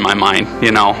that up in my mind,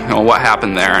 what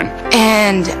happened there.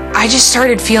 And I just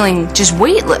started feeling just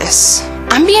weightless.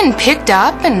 I'm being picked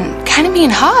up and kind of being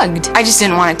hugged. I just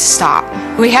didn't want it to stop.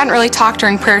 We hadn't really talked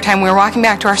during prayer time. We were walking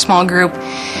back to our small group,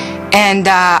 and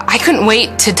I couldn't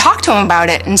wait to talk to him about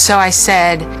it. And so I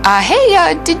said,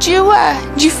 hey, did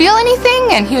you feel anything?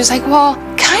 And he was like, well,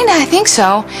 kinda, I think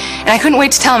so. And I couldn't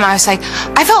wait to tell him. I was like,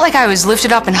 I felt like I was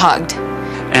lifted up and hugged.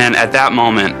 And at that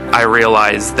moment, I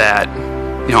realized that,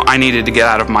 I needed to get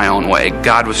out of my own way.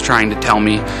 God was trying to tell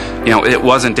me, it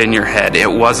wasn't in your head.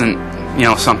 It wasn't,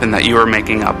 something that you were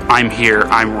making up. I'm here.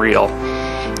 I'm real.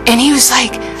 And he was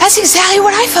like, that's exactly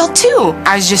what I felt too.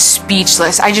 I was just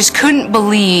speechless. I just couldn't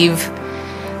believe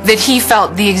that he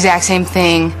felt the exact same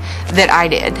thing that I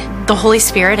did. The Holy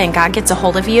Spirit and God gets a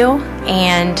hold of you,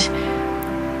 and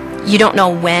you don't know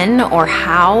when or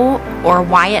how or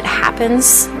why it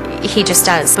happens. He just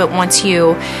does. But once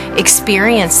you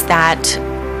experience that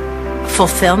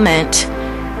fulfillment,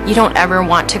 you don't ever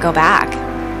want to go back.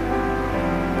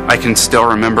 I can still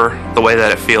remember the way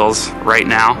that it feels right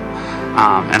now,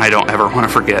 and I don't ever want to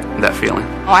forget that feeling.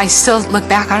 I still look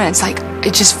back on it, it's like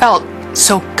it just felt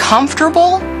so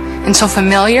comfortable and so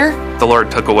familiar. The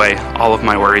Lord took away all of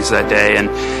my worries that day,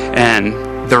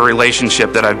 and the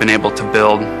relationship that I've been able to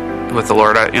build with the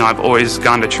Lord. I've always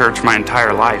gone to church my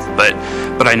entire life,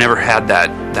 but I never had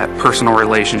that personal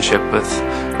relationship with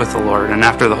the Lord. And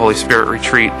after the Holy Spirit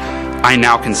retreat, I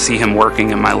now can see Him working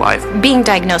in my life. Being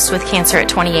diagnosed with cancer at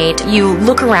 28, you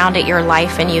look around at your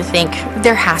life and you think,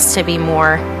 there has to be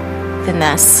more than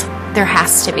this. There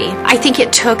has to be. I think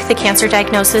it took the cancer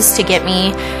diagnosis to get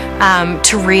me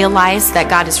to realize that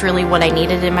God is really what I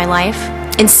needed in my life.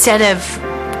 Instead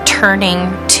of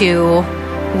turning to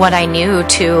what I knew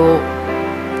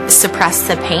to suppress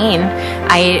the pain,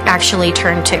 I actually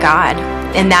turned to God.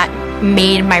 And that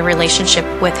made my relationship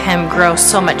with Him grow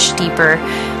so much deeper.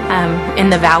 In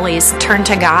the valleys, turn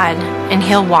to God, and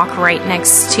He'll walk right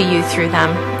next to you through them.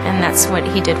 And that's what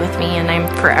He did with me, and I'm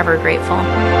forever grateful.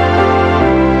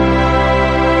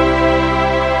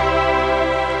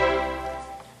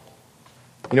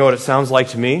 You know what it sounds like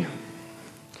to me?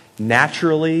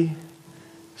 Naturally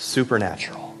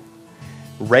supernatural.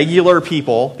 Regular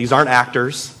people, these aren't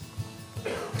actors,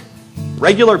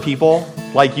 regular people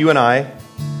like you and I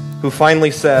who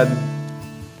finally said,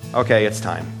 okay, it's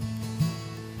time.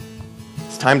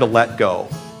 It's time to let go.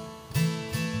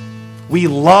 We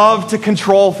love to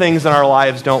control things in our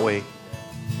lives, don't we?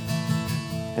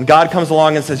 And God comes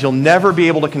along and says, you'll never be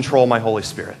able to control my Holy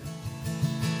Spirit.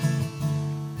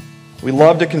 We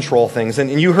love to control things. And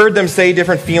you heard them say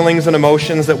different feelings and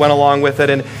emotions that went along with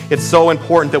it. And it's so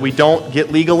important that we don't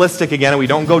get legalistic again and we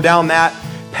don't go down that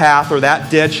path or that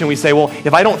ditch and we say, well,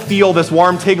 if I don't feel this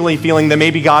warm, tingly feeling, then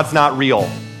maybe God's not real.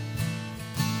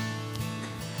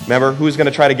 Remember, who's going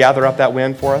to try to gather up that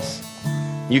wind for us?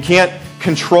 You can't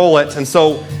control it. And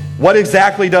so what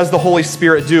exactly does the Holy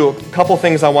Spirit do? A couple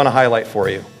things I want to highlight for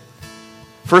you.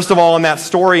 First of all, in that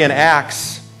story in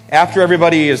Acts, after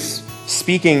everybody is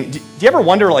speaking, do you ever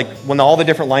wonder, like, when all the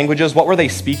different languages, what were they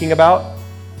speaking about?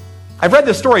 I've read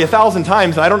this story 1,000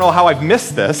 times, and I don't know how I've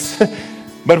missed this.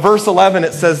 But verse 11,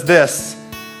 it says this,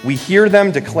 we hear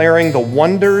them declaring the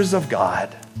wonders of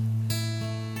God.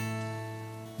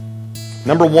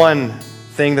 Number one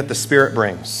thing that the Spirit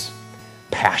brings,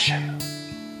 passion.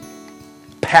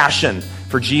 Passion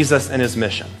for Jesus and His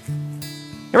mission.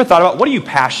 You ever thought about, what are you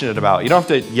passionate about? You don't have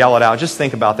to yell it out. Just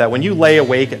think about that. When you lay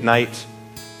awake at night,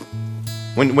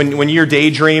 when you're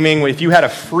daydreaming, if you had a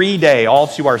free day all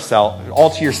to yourself,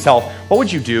 what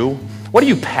would you do? What are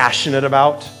you passionate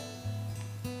about?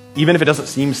 Even if it doesn't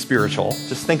seem spiritual,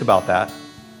 just think about that.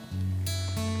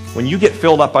 When you get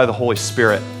filled up by the Holy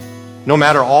Spirit, no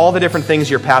matter all the different things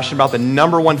you're passionate about, the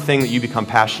number one thing that you become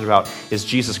passionate about is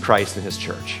Jesus Christ and His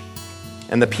church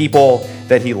and the people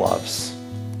that He loves.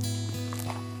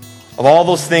 Of all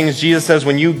those things, Jesus says,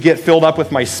 when you get filled up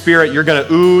with my Spirit, you're going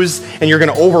to ooze and you're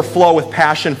going to overflow with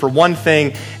passion for one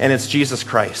thing, and it's Jesus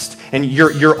Christ. And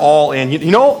you're all in.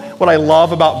 You know what I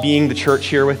love about being the church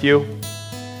here with you?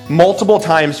 Multiple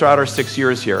times throughout our 6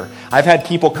 years here, I've had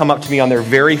people come up to me on their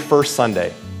very first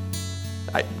Sunday.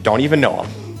 I don't even know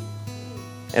them.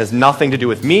 It has nothing to do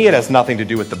with me. It has nothing to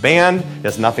do with the band. It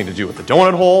has nothing to do with the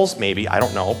donut holes. Maybe, I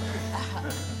don't know.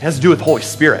 It has to do with the Holy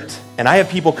Spirit. And I have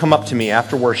people come up to me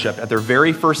after worship at their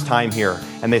very first time here,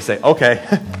 and they say, okay,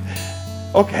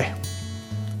 okay,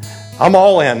 I'm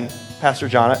all in, Pastor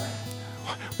John.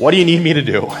 What do you need me to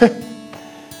do?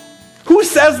 Who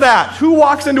says that? Who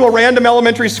walks into a random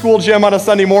elementary school gym on a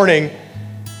Sunday morning?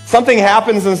 Something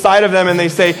happens inside of them and they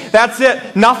say, that's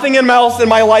it. Nothing else in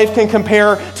my life can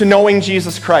compare to knowing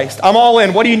Jesus Christ. I'm all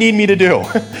in. What do you need me to do?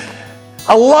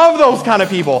 I love those kind of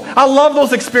people. I love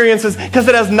those experiences because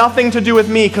it has nothing to do with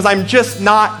me because I'm just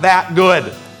not that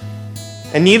good.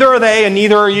 And neither are they and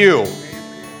neither are you.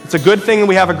 It's a good thing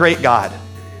we have a great God.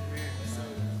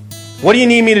 What do you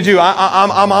need me to do?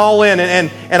 I'm all in.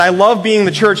 And I love being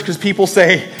the church because people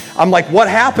say, I'm like, what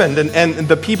happened? And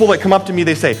the people that come up to me,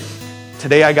 they say,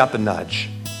 today I got the nudge.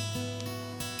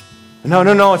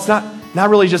 No, it's not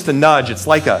really just a nudge. It's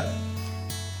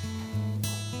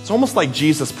almost like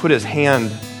Jesus put His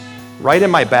hand right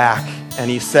in my back and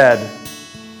He said,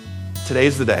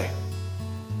 today's the day.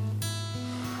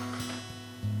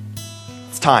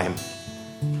 It's time.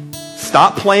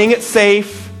 Stop playing it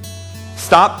safe.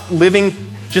 Stop living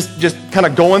just kind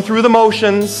of going through the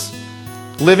motions,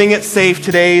 living it safe.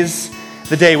 Today's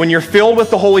the day. When you're filled with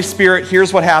the Holy Spirit,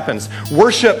 here's what happens.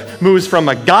 Worship moves from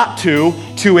a got to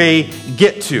a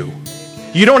get to.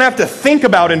 You don't have to think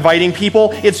about inviting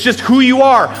people. It's just who you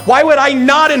are. Why would I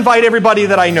not invite everybody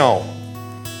that I know?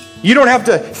 You don't have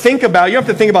to think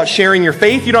about sharing your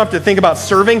faith. You don't have to think about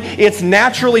serving. It's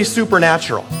naturally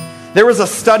supernatural. There was a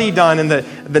study done in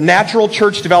the natural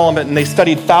church development, and they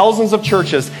studied thousands of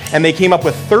churches, and they came up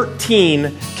with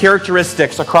 13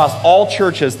 characteristics across all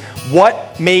churches.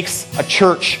 What makes a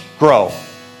church grow?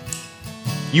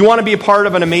 You want to be a part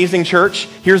of an amazing church?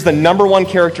 Here's the number one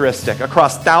characteristic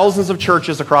across thousands of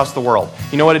churches across the world.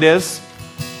 You know what it is?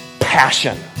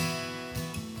 Passion.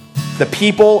 The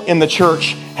people in the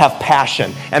church have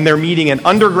passion, and they're meeting in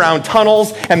underground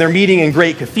tunnels, and they're meeting in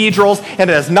great cathedrals, and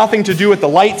it has nothing to do with the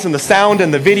lights and the sound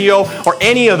and the video or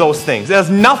any of those things. It has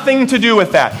nothing to do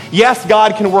with that. Yes,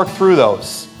 God can work through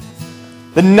those.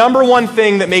 The number one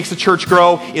thing that makes a church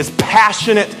grow is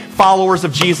passionate followers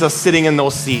of Jesus sitting in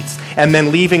those seats and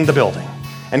then leaving the building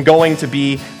and going to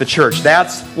be the church.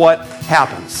 That's what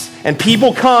happens. And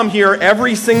people come here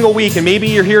every single week, and maybe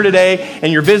you're here today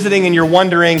and you're visiting and you're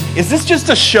wondering, is this just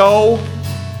a show?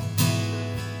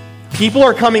 People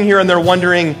are coming here and they're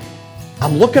wondering,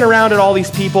 I'm looking around at all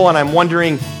these people and I'm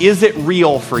wondering, is it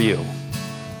real for you?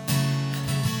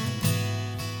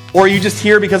 Or are you just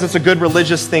here because it's a good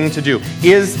religious thing to do?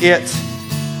 Is it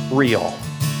real?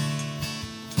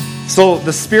 So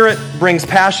the Spirit brings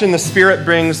passion, the Spirit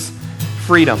brings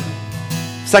freedom.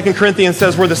 2 Corinthians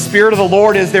says, where the Spirit of the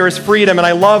Lord is, there is freedom. And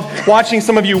I love watching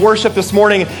some of you worship this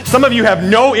morning. Some of you have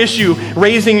no issue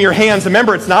raising your hands.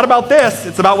 Remember, it's not about this,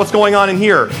 it's about what's going on in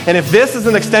here. And if this is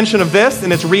an extension of this,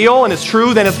 and it's real and it's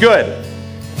true, then it's good.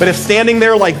 But if standing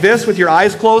there like this with your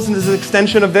eyes closed and is an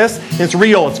extension of this, it's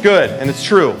real, it's good, and it's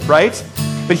true, right?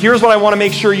 But here's what I want to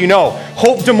make sure you know.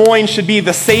 Hope Des Moines should be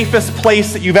the safest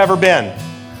place that you've ever been.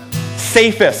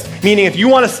 Safest, meaning if you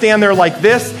want to stand there like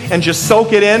this and just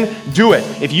soak it in, do it.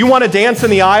 If you want to dance in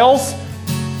the aisles,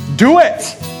 do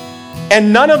it.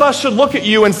 And none of us should look at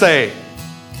you and say,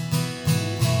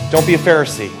 don't be a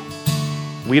Pharisee.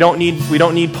 We don't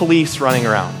need police running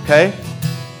around, okay?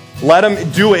 Let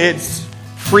them do it. It's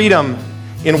freedom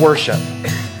in worship.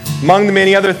 Among the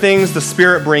many other things, the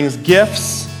Spirit brings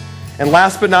gifts. And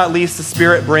last but not least, the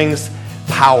Spirit brings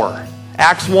power.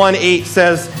 Acts 1:8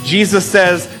 says, Jesus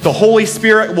says, the Holy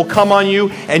Spirit will come on you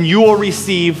and you will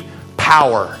receive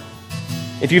power.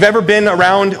 If you've ever been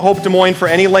around Hope Des Moines for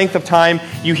any length of time,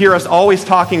 you hear us always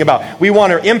talking about, we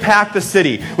want to impact the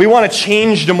city. We want to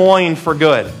change Des Moines for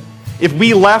good. If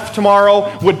we left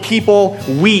tomorrow, would people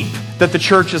weep that the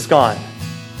church is gone?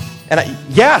 And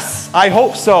yes, I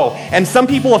hope so. And some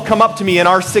people have come up to me in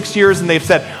our 6 years and they've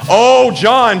said, oh,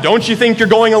 John, don't you think you're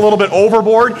going a little bit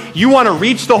overboard? You want to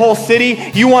reach the whole city?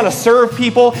 You want to serve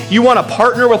people? You want to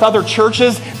partner with other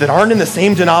churches that aren't in the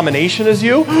same denomination as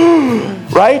you?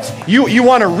 Right? You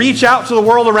want to reach out to the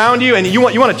world around you and you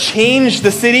want to change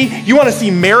the city? You want to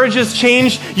see marriages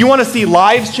change? You want to see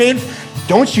lives change?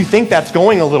 Don't you think that's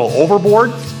going a little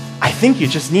overboard? I think you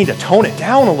just need to tone it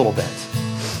down a little bit.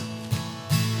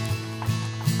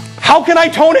 How can I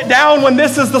tone it down when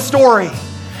this is the story?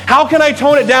 How can I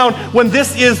tone it down when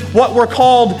this is what we're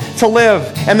called to live?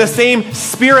 And the same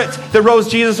Spirit that rose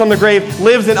Jesus from the grave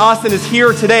lives in us and is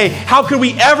here today. How could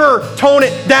we ever tone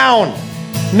it down?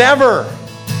 Never.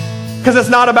 Because it's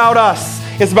not about us.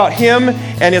 It's about Him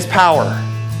and His power.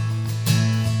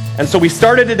 And so we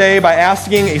started today by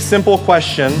asking a simple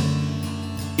question.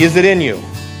 Is it in you?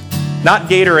 Not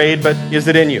Gatorade, but is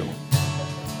it in you?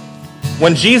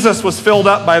 When Jesus was filled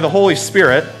up by the Holy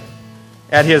Spirit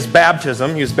at His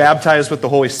baptism, He was baptized with the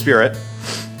Holy Spirit.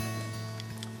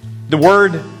 The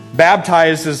word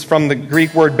baptized is from the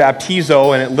Greek word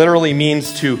baptizo, and it literally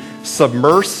means to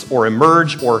submerse or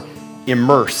emerge or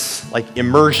immerse, like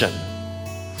immersion.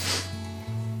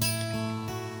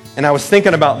 And I was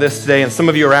thinking about this today, and some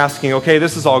of you are asking, okay,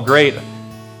 this is all great.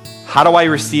 How do I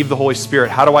receive the Holy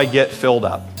Spirit? How do I get filled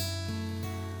up?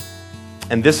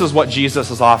 And this is what Jesus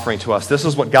is offering to us. This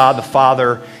is what God the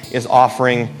Father is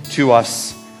offering to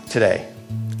us today.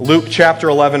 Luke chapter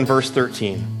 11, verse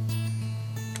 13.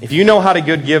 If you know how to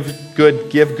give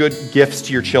good gifts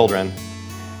to your children,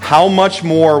 how much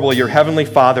more will your heavenly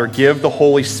Father give the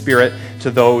Holy Spirit to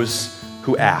those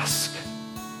who ask?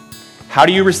 How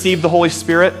do you receive the Holy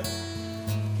Spirit?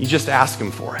 You just ask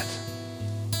Him for it.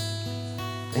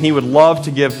 And He would love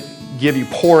to give you,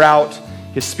 pour out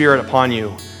His Spirit upon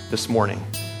you this morning.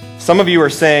 Some of you are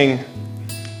saying,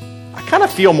 I kind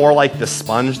of feel more like the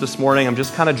sponge this morning. I'm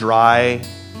just kind of dry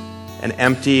and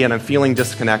empty, and I'm feeling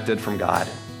disconnected from God.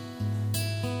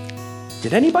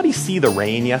 Did anybody see the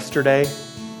rain yesterday?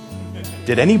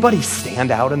 Did anybody stand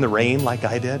out in the rain like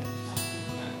I did?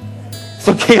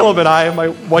 So Caleb and I, my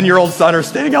 1-year-old son, are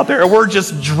standing out there, and we're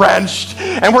just drenched,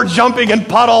 and we're jumping in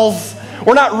puddles.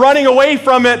 We're not running away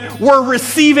from it. We're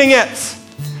receiving it.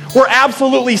 We're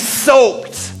absolutely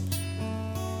soaked.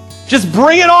 Just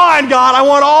bring it on, God. I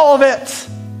want all of it.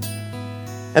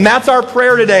 And that's our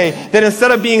prayer today, that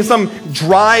instead of being some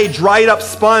dried up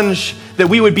sponge, that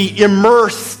we would be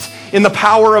immersed in the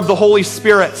power of the Holy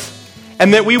Spirit,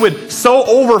 and that we would so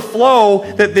overflow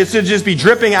that this should just be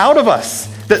dripping out of us,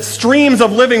 that streams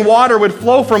of living water would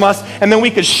flow from us, and then we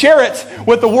could share it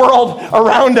with the world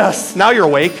around us. Now you're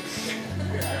awake.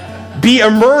 Be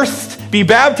immersed, be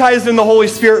baptized in the Holy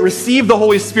Spirit, receive the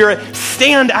Holy Spirit,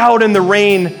 stand out in the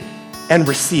rain, and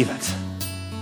receive it.